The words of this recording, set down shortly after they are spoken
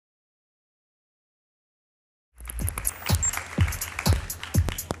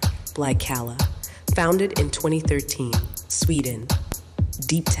Blykalla, founded in 2013, Sweden.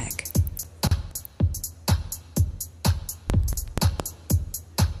 Deep tech.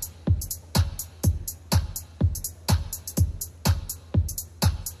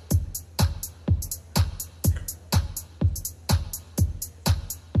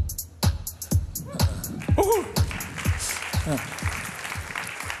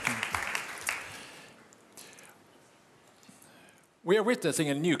 We are witnessing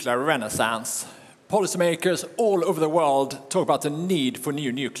a nuclear renaissance. Policymakers all over the world talk about the need for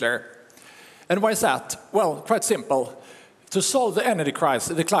new nuclear. And why is that? Well, quite simple. To solve the energy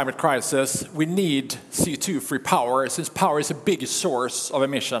crisis, the climate crisis, we need CO2-free power, since power is the biggest source of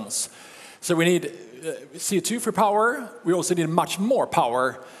emissions. So we need CO2-free power. We also need much more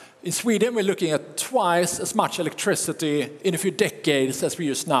power. In Sweden, we're looking at twice as much electricity in a few decades as we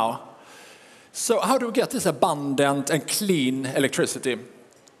use now. So how do we get this abundant and clean electricity?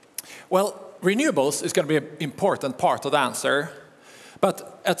 Well, renewables is going to be an important part of the answer.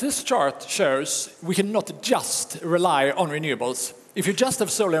 But as this chart shows, we cannot just rely on renewables. If you just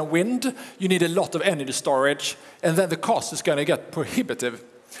have solar and wind, you need a lot of energy storage, and then the cost is going to get prohibitive.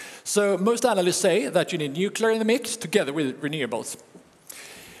 So most analysts say that you need nuclear in the mix together with renewables.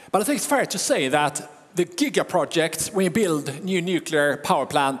 But I think it's fair to say that the giga projects, when you build new nuclear power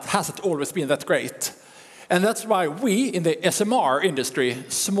plant, hasn't always been that great. And that's why we, in the SMR industry,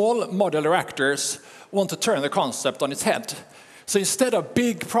 small modular reactors, want to turn the concept on its head. So instead of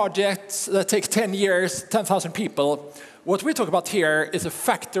big projects that take 10 years, 10,000 people, what we talk about here is a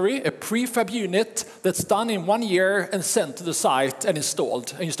factory, a prefab unit that's done in 1 year and sent to the site and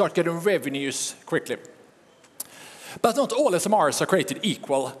installed, and you start getting revenues quickly. But not all SMRs are created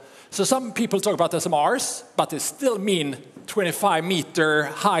equal. So some people talk about SMRs, but they still mean 25-meter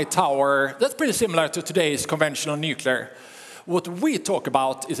high tower. That's pretty similar to today's conventional nuclear. What we talk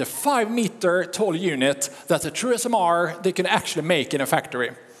about is a 5-meter tall unit that's a true SMR they can actually make in a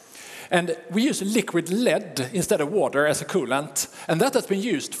factory. And we use liquid lead instead of water as a coolant. And that has been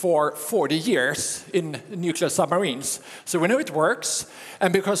used for 40 years in nuclear submarines. So we know it works.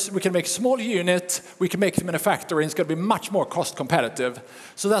 And because we can make small units, we can make them in a factory, and it's going to be much more cost competitive.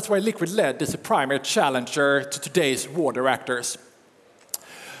 So that's why liquid lead is a primary challenger to today's water reactors.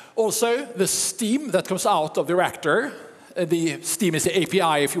 Also, the steam that comes out of the reactor, the steam is the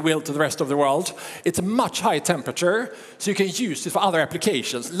API, if you will, to the rest of the world. It's a much higher temperature, so you can use it for other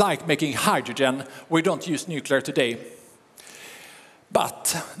applications, like making hydrogen, where we don't use nuclear today.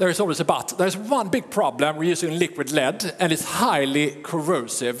 But there is always a but. There's one big problem we're using liquid lead, and it's highly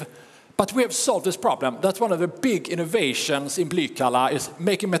corrosive. But we have solved this problem. That's one of the big innovations in Blykalla, is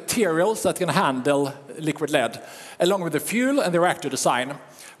making materials that can handle liquid lead, along with the fuel and the reactor design.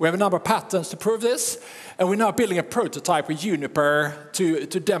 We have a number of patents to prove this, and we're now building a prototype with Uniper to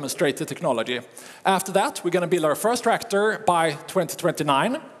demonstrate the technology. After that, we're going to build our first reactor by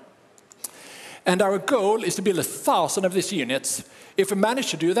 2029. And our goal is to build 1,000 of these units. If we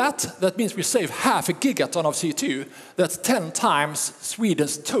manage to do that, that means we save 0.5 gigaton of CO2. That's 10 times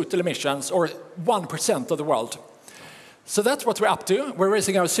Sweden's total emissions, or 1% of the world. So that's what we're up to. We're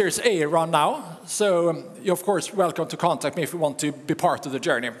raising our Series A round now. So you're, of course, welcome to contact me if you want to be part of the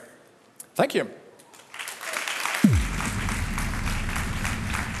journey. Thank you.